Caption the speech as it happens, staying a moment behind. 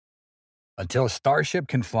Until Starship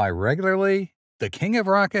can fly regularly, the king of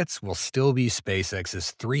rockets will still be SpaceX's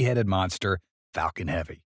three-headed monster, Falcon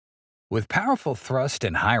Heavy. With powerful thrust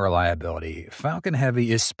and high reliability, Falcon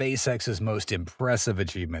Heavy is SpaceX's most impressive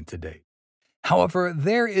achievement to date. However,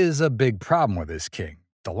 there is a big problem with this king.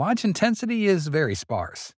 The launch intensity is very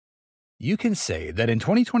sparse. You can say that in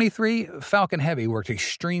 2023, Falcon Heavy worked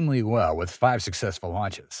extremely well with 5 successful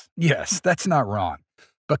launches. Yes, that's not wrong.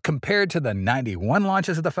 But compared to the 91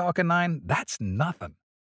 launches of the Falcon 9, that's nothing.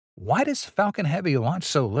 Why does Falcon Heavy launch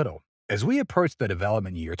so little? As we approach the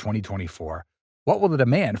development year 2024, what will the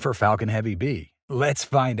demand for Falcon Heavy be? Let's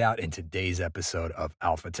find out in today's episode of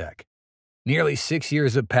Alpha Tech. Nearly 6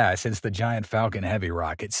 years have passed since the giant Falcon Heavy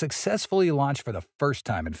rocket successfully launched for the first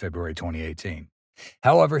time in February 2018.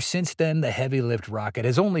 However, since then, the heavy lift rocket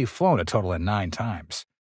has only flown a total of 9 times.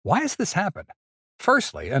 Why has this happened?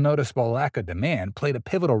 Firstly, a noticeable lack of demand played a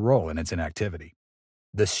pivotal role in its inactivity.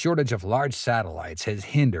 The shortage of large satellites has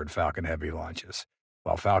hindered Falcon Heavy launches.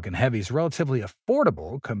 While Falcon Heavy is relatively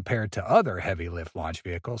affordable compared to other heavy lift launch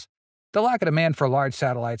vehicles, the lack of demand for large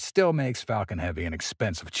satellites still makes Falcon Heavy an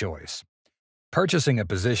expensive choice. Purchasing a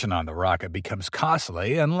position on the rocket becomes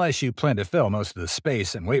costly unless you plan to fill most of the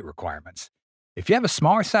space and weight requirements. If you have a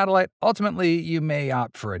smaller satellite, ultimately you may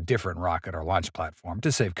opt for a different rocket or launch platform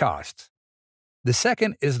to save costs. The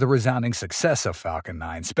second is the resounding success of Falcon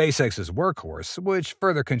 9, SpaceX's workhorse, which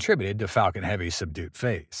further contributed to Falcon Heavy's subdued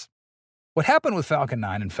phase. What happened with Falcon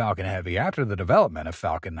 9 and Falcon Heavy after the development of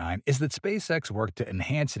Falcon 9 is that SpaceX worked to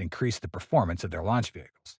enhance and increase the performance of their launch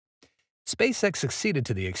vehicles. SpaceX succeeded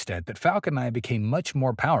to the extent that Falcon 9 became much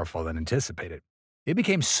more powerful than anticipated. It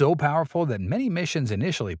became so powerful that many missions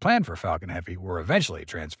initially planned for Falcon Heavy were eventually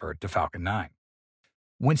transferred to Falcon 9.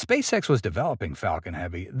 When SpaceX was developing Falcon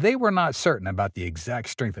Heavy, they were not certain about the exact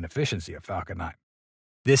strength and efficiency of Falcon 9.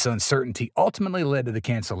 This uncertainty ultimately led to the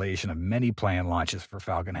cancellation of many planned launches for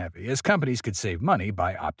Falcon Heavy, as companies could save money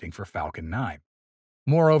by opting for Falcon 9.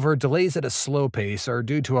 Moreover, delays at a slow pace are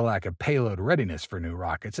due to a lack of payload readiness for new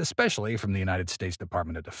rockets, especially from the United States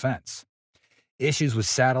Department of Defense. Issues with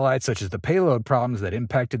satellites, such as the payload problems that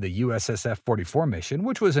impacted the USSF-44 mission,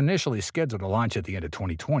 which was initially scheduled to launch at the end of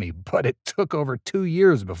 2020, but it took over 2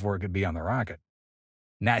 years before it could be on the rocket.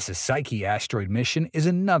 NASA's Psyche asteroid mission is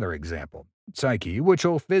another example. Psyche, which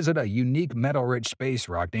will visit a unique metal-rich space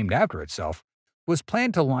rock named after itself, was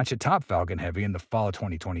planned to launch atop Falcon Heavy in the fall of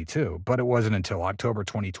 2022, but it wasn't until October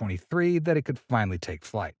 2023 that it could finally take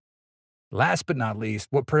flight. Last but not least,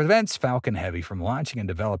 what prevents Falcon Heavy from launching and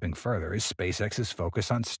developing further is SpaceX's focus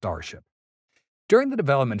on Starship. During the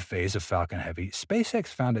development phase of Falcon Heavy, SpaceX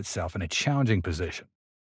found itself in a challenging position.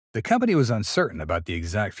 The company was uncertain about the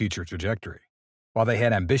exact future trajectory. While they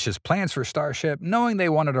had ambitious plans for Starship, knowing they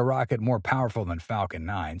wanted a rocket more powerful than Falcon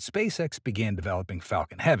 9, SpaceX began developing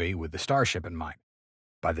Falcon Heavy with the Starship in mind.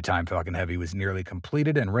 By the time Falcon Heavy was nearly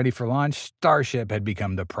completed and ready for launch, Starship had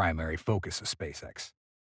become the primary focus of SpaceX.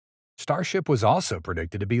 Starship was also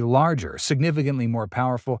predicted to be larger, significantly more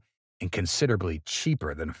powerful, and considerably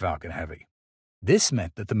cheaper than Falcon Heavy. This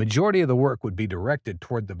meant that the majority of the work would be directed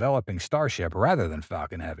toward developing Starship rather than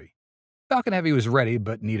Falcon Heavy. Falcon Heavy was ready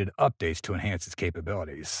but needed updates to enhance its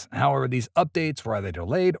capabilities. However, these updates were either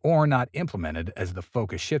delayed or not implemented as the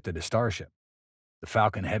focus shifted to Starship. The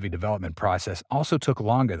Falcon Heavy development process also took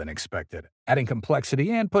longer than expected, adding complexity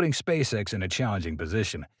and putting SpaceX in a challenging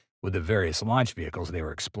position with the various launch vehicles they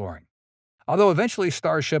were exploring. Although eventually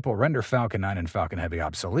Starship will render Falcon 9 and Falcon Heavy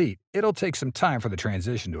obsolete, it'll take some time for the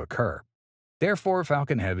transition to occur. Therefore,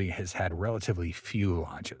 Falcon Heavy has had relatively few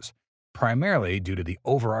launches, primarily due to the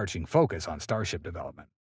overarching focus on Starship development.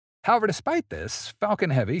 However, despite this, Falcon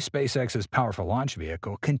Heavy, SpaceX's powerful launch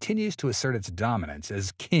vehicle, continues to assert its dominance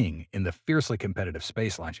as king in the fiercely competitive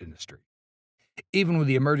space launch industry. Even with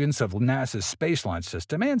the emergence of NASA's Space Launch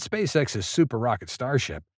System and SpaceX's super rocket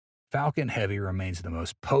Starship, Falcon Heavy remains the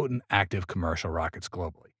most potent active commercial rockets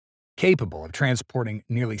globally, capable of transporting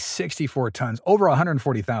nearly 64 tons, over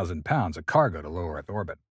 140,000 pounds of cargo to low Earth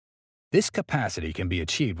orbit. This capacity can be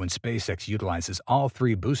achieved when SpaceX utilizes all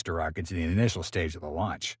 3 booster rockets in the initial stage of the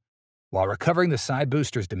launch. While recovering the side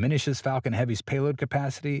boosters diminishes Falcon Heavy's payload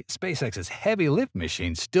capacity, SpaceX's heavy lift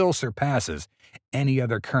machine still surpasses any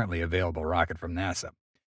other currently available rocket from NASA.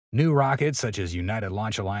 New rockets such as United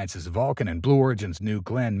Launch Alliance's Vulcan and Blue Origin's New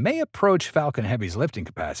Glenn may approach Falcon Heavy's lifting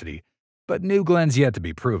capacity, but New Glenn's yet to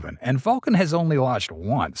be proven, and Vulcan has only launched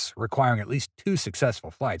once, requiring at least 2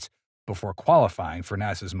 successful flights before qualifying for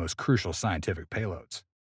NASA's most crucial scientific payloads.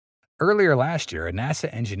 Earlier last year,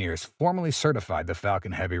 NASA engineers formally certified the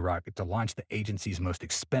Falcon Heavy rocket to launch the agency's most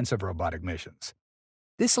expensive robotic missions.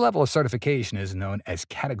 This level of certification is known as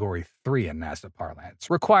Category 3 in NASA parlance,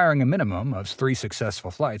 requiring a minimum of 3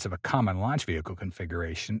 successful flights of a common launch vehicle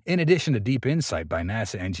configuration, in addition to deep insight by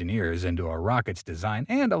NASA engineers into a rocket's design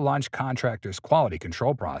and a launch contractor's quality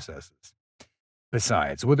control processes.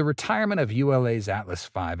 Besides, with the retirement of ULA's Atlas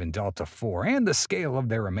V and Delta IV and the scale of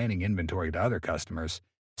their remaining inventory to other customers,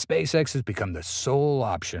 SpaceX has become the sole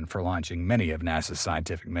option for launching many of NASA's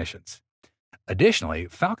scientific missions. Additionally,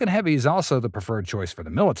 Falcon Heavy is also the preferred choice for the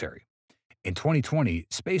military. In 2020,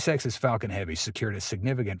 SpaceX's Falcon Heavy secured a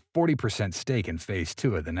significant 40% stake in Phase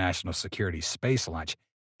 2 of the National Security Space Launch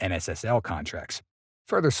NSSL contracts,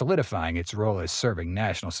 further solidifying its role as serving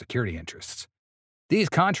national security interests. These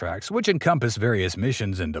contracts, which encompass various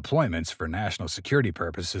missions and deployments for national security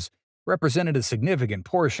purposes, represented a significant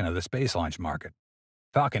portion of the space launch market.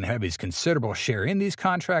 Falcon Heavy's considerable share in these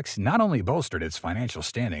contracts not only bolstered its financial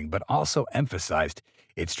standing, but also emphasized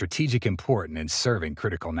its strategic importance in serving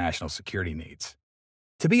critical national security needs.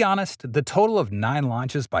 To be honest, the total of 9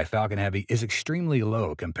 launches by Falcon Heavy is extremely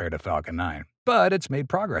low compared to Falcon 9, but it's made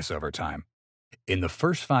progress over time. In the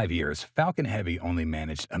first 5 years, Falcon Heavy only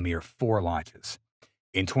managed a mere 4 launches.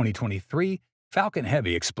 In 2023, Falcon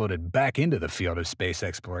Heavy exploded back into the field of space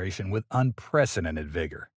exploration with unprecedented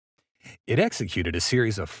vigor. It executed a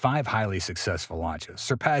series of 5 highly successful launches,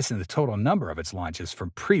 surpassing the total number of its launches from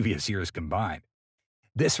previous years combined.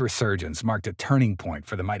 This resurgence marked a turning point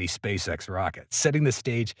for the mighty SpaceX rocket, setting the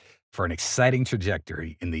stage for an exciting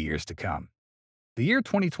trajectory in the years to come. The year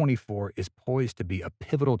 2024 is poised to be a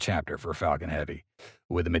pivotal chapter for Falcon Heavy,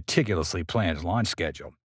 with a meticulously planned launch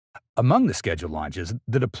schedule. Among the scheduled launches,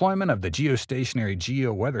 the deployment of the geostationary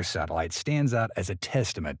geo-weather satellite stands out as a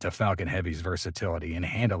testament to Falcon Heavy's versatility in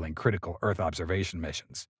handling critical Earth observation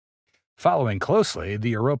missions. Following closely,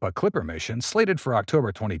 the Europa Clipper mission, slated for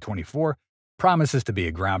October 2024, promises to be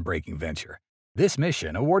a groundbreaking venture. This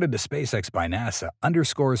mission, awarded to SpaceX by NASA,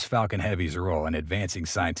 underscores Falcon Heavy's role in advancing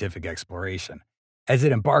scientific exploration, as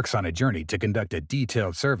it embarks on a journey to conduct a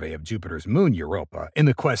detailed survey of Jupiter's moon Europa in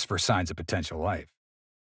the quest for signs of potential life.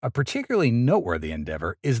 A particularly noteworthy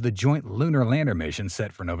endeavor is the joint lunar lander mission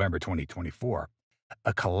set for November 2024,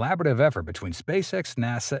 a collaborative effort between SpaceX,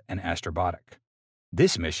 NASA, and Astrobotic.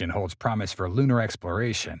 This mission holds promise for lunar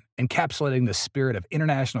exploration, encapsulating the spirit of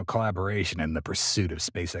international collaboration in the pursuit of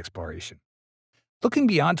space exploration. Looking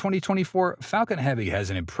beyond 2024, Falcon Heavy has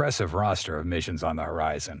an impressive roster of missions on the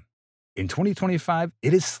horizon. In 2025,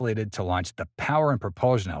 it is slated to launch the Power and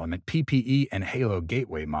Propulsion Element PPE and Halo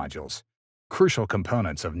Gateway modules, crucial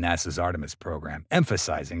components of NASA's Artemis program,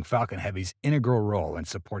 emphasizing Falcon Heavy's integral role in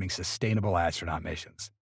supporting sustainable astronaut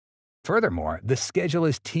missions. Furthermore, the schedule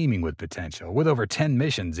is teeming with potential, with over 10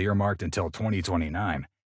 missions earmarked until 2029,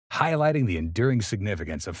 highlighting the enduring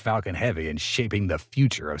significance of Falcon Heavy in shaping the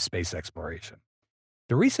future of space exploration.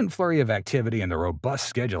 The recent flurry of activity and the robust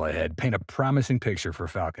schedule ahead paint a promising picture for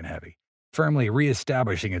Falcon Heavy, firmly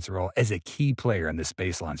reestablishing its role as a key player in the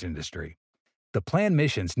space launch industry. The planned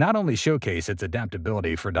missions not only showcase its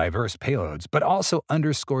adaptability for diverse payloads, but also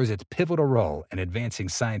underscores its pivotal role in advancing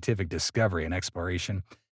scientific discovery and exploration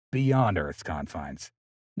beyond Earth's confines.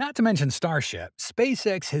 Not to mention Starship,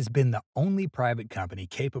 SpaceX has been the only private company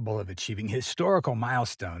capable of achieving historical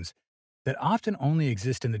milestones that often only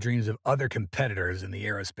exist in the dreams of other competitors in the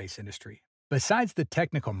aerospace industry. Besides the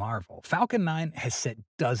technical marvel, Falcon 9 has set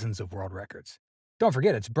dozens of world records. Don't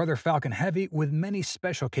forget its brother Falcon Heavy with many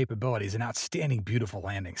special capabilities and outstanding beautiful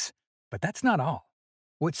landings. But that's not all.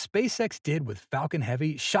 What SpaceX did with Falcon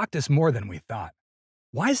Heavy shocked us more than we thought.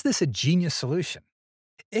 Why is this a genius solution?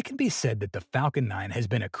 It can be said that the Falcon 9 has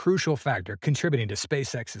been a crucial factor contributing to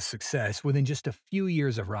SpaceX's success within just a few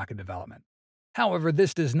years of rocket development. However,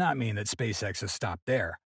 this does not mean that SpaceX has stopped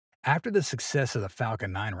there. After the success of the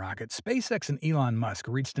Falcon 9 rocket, SpaceX and Elon Musk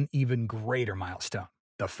reached an even greater milestone,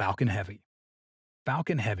 the Falcon Heavy.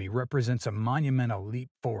 Falcon Heavy represents a monumental leap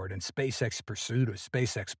forward in SpaceX's pursuit of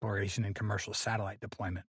space exploration and commercial satellite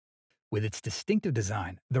deployment. With its distinctive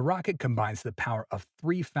design, the rocket combines the power of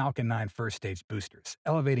 3 Falcon 9 first-stage boosters,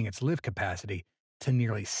 elevating its lift capacity to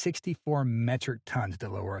nearly 64 metric tons to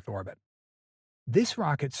low Earth orbit. This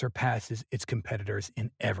rocket surpasses its competitors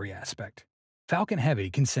in every aspect. Falcon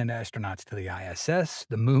Heavy can send astronauts to the ISS,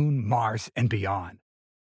 the Moon, Mars, and beyond.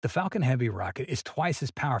 The Falcon Heavy rocket is twice as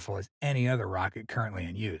powerful as any other rocket currently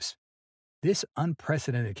in use. This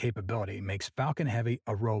unprecedented capability makes Falcon Heavy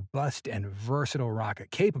a robust and versatile rocket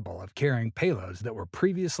capable of carrying payloads that were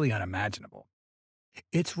previously unimaginable.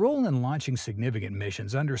 Its role in launching significant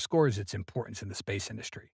missions underscores its importance in the space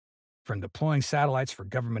industry. From deploying satellites for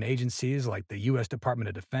government agencies like the U.S. Department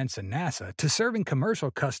of Defense and NASA to serving commercial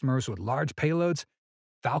customers with large payloads,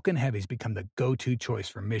 Falcon Heavies become the go-to choice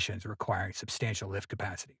for missions requiring substantial lift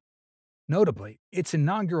capacity. Notably, its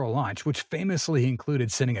inaugural launch, which famously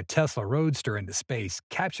included sending a Tesla Roadster into space,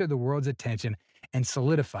 captured the world's attention and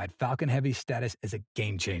solidified Falcon Heavy's status as a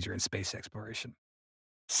game changer in space exploration.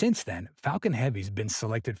 Since then, Falcon Heavy's been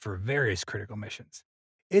selected for various critical missions.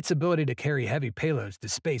 Its ability to carry heavy payloads to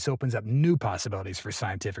space opens up new possibilities for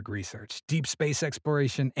scientific research, deep space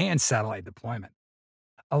exploration, and satellite deployment.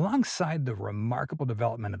 Alongside the remarkable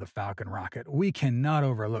development of the Falcon rocket, we cannot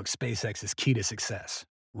overlook SpaceX's key to success: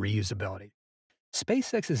 reusability.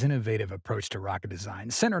 SpaceX's innovative approach to rocket design,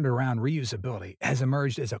 centered around reusability, has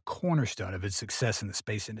emerged as a cornerstone of its success in the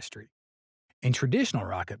space industry. In traditional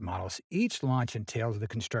rocket models, each launch entails the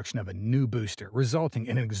construction of a new booster, resulting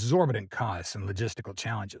in exorbitant costs and logistical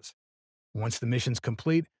challenges. Once the mission's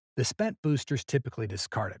complete, the spent booster is typically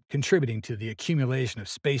discarded, contributing to the accumulation of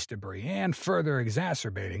space debris and further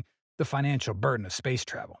exacerbating the financial burden of space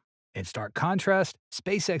travel. In stark contrast,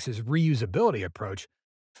 SpaceX's reusability approach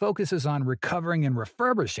focuses on recovering and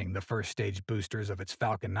refurbishing the first stage boosters of its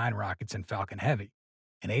Falcon 9 rockets and Falcon Heavy,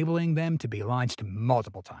 enabling them to be launched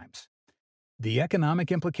multiple times. The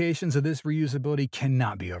economic implications of this reusability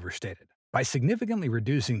cannot be overstated. By significantly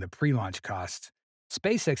reducing the pre-launch costs,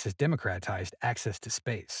 SpaceX has democratized access to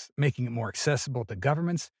space, making it more accessible to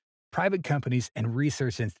governments, private companies, and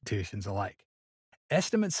research institutions alike.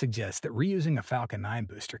 Estimates suggest that reusing a Falcon 9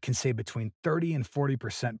 booster can save between 30 and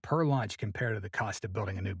 40% per launch compared to the cost of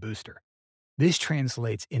building a new booster. This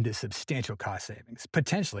translates into substantial cost savings,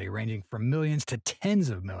 potentially ranging from millions to tens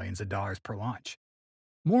of millions of dollars per launch.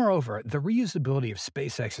 Moreover, the reusability of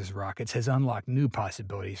SpaceX's rockets has unlocked new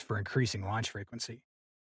possibilities for increasing launch frequency.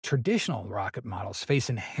 Traditional rocket models face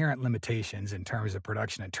inherent limitations in terms of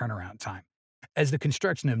production and turnaround time, as the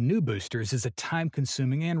construction of new boosters is a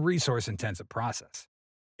time-consuming and resource-intensive process.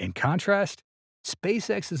 In contrast,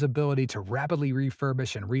 SpaceX's ability to rapidly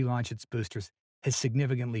refurbish and relaunch its boosters has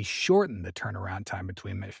significantly shortened the turnaround time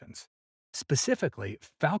between missions. Specifically,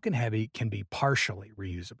 Falcon Heavy can be partially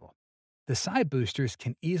reusable. The side boosters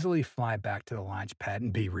can easily fly back to the launch pad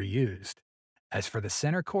and be reused. As for the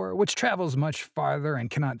center core, which travels much farther and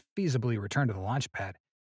cannot feasibly return to the launch pad,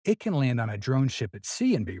 it can land on a drone ship at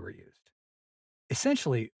sea and be reused.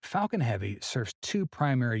 Essentially, Falcon Heavy serves two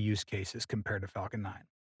primary use cases compared to Falcon 9.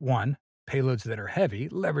 One, payloads that are heavy,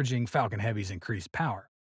 leveraging Falcon Heavy's increased power.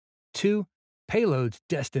 Two, payloads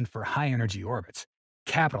destined for high-energy orbits,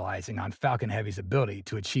 capitalizing on Falcon Heavy's ability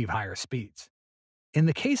to achieve higher speeds. In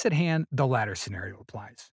the case at hand, the latter scenario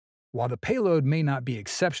applies. While the payload may not be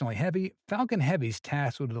exceptionally heavy, Falcon Heavy's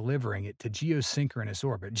tasked with delivering it to geosynchronous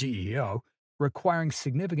orbit (GEO), requiring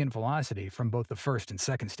significant velocity from both the first and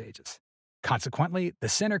second stages. Consequently, the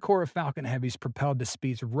center core of Falcon Heavy is propelled to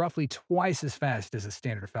speeds roughly twice as fast as a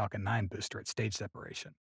standard Falcon 9 booster at stage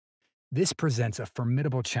separation. This presents a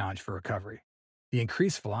formidable challenge for recovery. The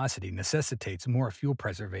increased velocity necessitates more fuel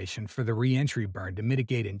preservation for the re-entry burn to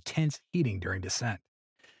mitigate intense heating during descent.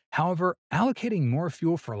 However, allocating more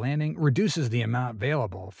fuel for landing reduces the amount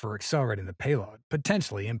available for accelerating the payload,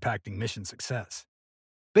 potentially impacting mission success.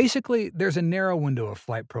 Basically, there's a narrow window of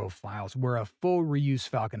flight profiles where a full reuse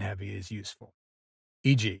Falcon Heavy is useful.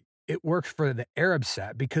 E.g., it worked for the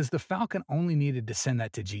Arabsat because the Falcon only needed to send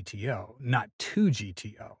that to GTO, not to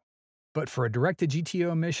GTO. But for a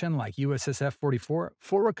direct-to-GTO mission like USSF-44,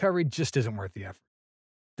 full recovery just isn't worth the effort.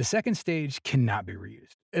 The second stage cannot be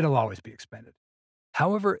reused. It'll always be expended.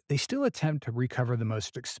 However, they still attempt to recover the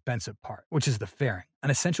most expensive part, which is the fairing, an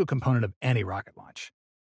essential component of any rocket launch.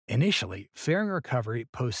 Initially, fairing recovery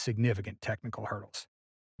posed significant technical hurdles.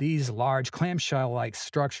 These large clamshell-like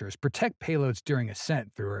structures protect payloads during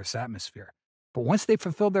ascent through Earth's atmosphere, but once they've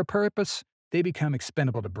fulfilled their purpose, they become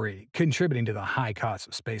expendable debris, contributing to the high costs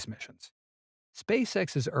of space missions.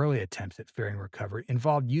 SpaceX's early attempts at fairing recovery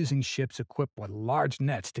involved using ships equipped with large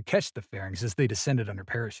nets to catch the fairings as they descended under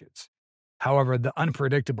parachutes. However, the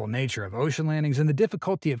unpredictable nature of ocean landings and the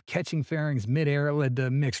difficulty of catching fairings mid-air led to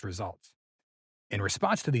mixed results. In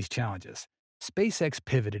response to these challenges, SpaceX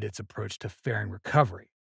pivoted its approach to fairing recovery,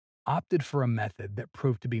 opted for a method that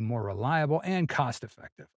proved to be more reliable and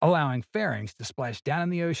cost-effective, allowing fairings to splash down in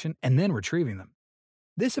the ocean and then retrieving them.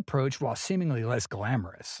 This approach, while seemingly less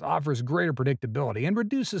glamorous, offers greater predictability and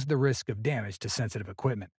reduces the risk of damage to sensitive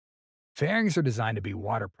equipment. Fairings are designed to be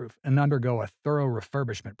waterproof and undergo a thorough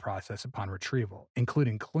refurbishment process upon retrieval,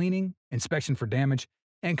 including cleaning, inspection for damage,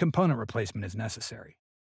 and component replacement as necessary.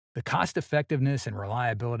 The cost-effectiveness and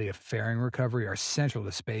reliability of fairing recovery are central to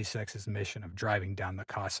SpaceX's mission of driving down the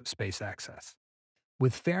cost of space access.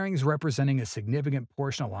 With fairings representing a significant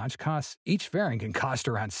portion of launch costs, each fairing can cost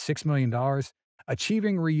around $6 million,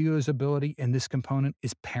 Achieving reusability in this component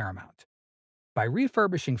is paramount. By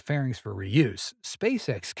refurbishing fairings for reuse,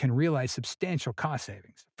 SpaceX can realize substantial cost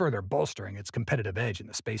savings, further bolstering its competitive edge in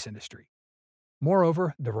the space industry.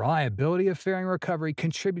 Moreover, the reliability of fairing recovery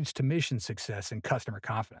contributes to mission success and customer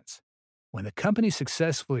confidence. When the company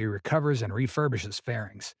successfully recovers and refurbishes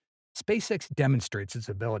fairings, SpaceX demonstrates its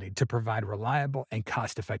ability to provide reliable and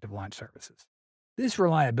cost effective launch services. This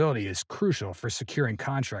reliability is crucial for securing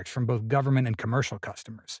contracts from both government and commercial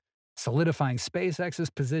customers, solidifying SpaceX's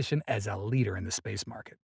position as a leader in the space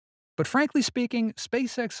market. But frankly speaking,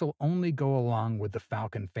 SpaceX will only go along with the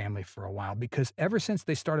Falcon family for a while because ever since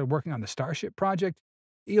they started working on the Starship project,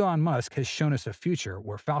 Elon Musk has shown us a future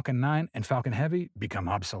where Falcon 9 and Falcon Heavy become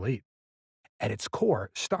obsolete. At its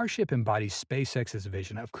core, Starship embodies SpaceX's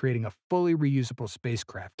vision of creating a fully reusable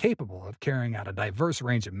spacecraft capable of carrying out a diverse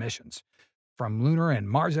range of missions, from lunar and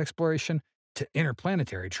Mars exploration to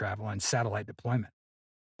interplanetary travel and satellite deployment.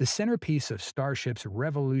 The centerpiece of Starship's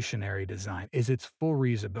revolutionary design is its full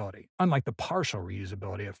reusability, unlike the partial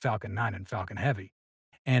reusability of Falcon 9 and Falcon Heavy,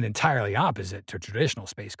 and entirely opposite to traditional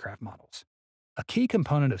spacecraft models. A key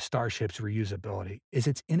component of Starship's reusability is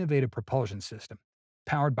its innovative propulsion system,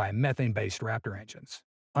 powered by methane based Raptor engines.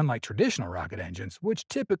 Unlike traditional rocket engines, which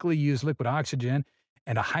typically use liquid oxygen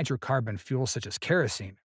and a hydrocarbon fuel such as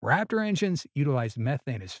kerosene, Raptor engines utilize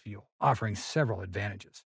methane as fuel, offering several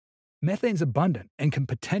advantages. Methane's abundant and can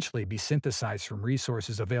potentially be synthesized from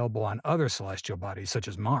resources available on other celestial bodies such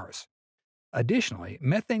as Mars. Additionally,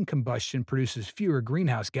 methane combustion produces fewer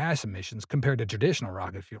greenhouse gas emissions compared to traditional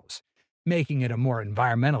rocket fuels, making it a more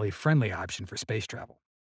environmentally friendly option for space travel.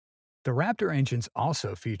 The Raptor engines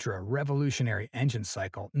also feature a revolutionary engine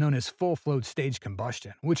cycle known as full float stage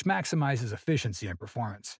combustion, which maximizes efficiency and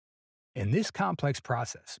performance. In this complex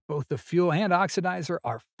process, both the fuel and oxidizer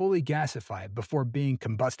are fully gasified before being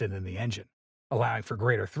combusted in the engine, allowing for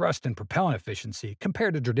greater thrust and propellant efficiency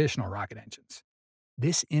compared to traditional rocket engines.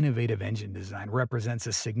 This innovative engine design represents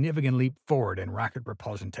a significant leap forward in rocket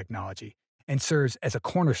propulsion technology and serves as a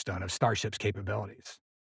cornerstone of Starship's capabilities.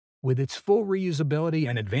 With its full reusability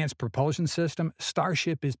and advanced propulsion system,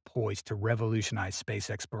 Starship is poised to revolutionize space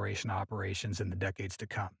exploration operations in the decades to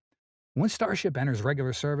come. Once Starship enters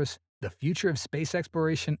regular service, the future of space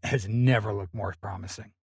exploration has never looked more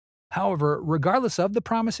promising. However, regardless of the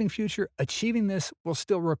promising future, achieving this will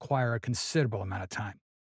still require a considerable amount of time.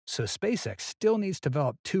 So SpaceX still needs to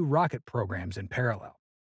develop two rocket programs in parallel.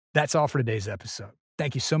 That's all for today's episode.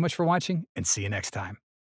 Thank you so much for watching, and see you next time.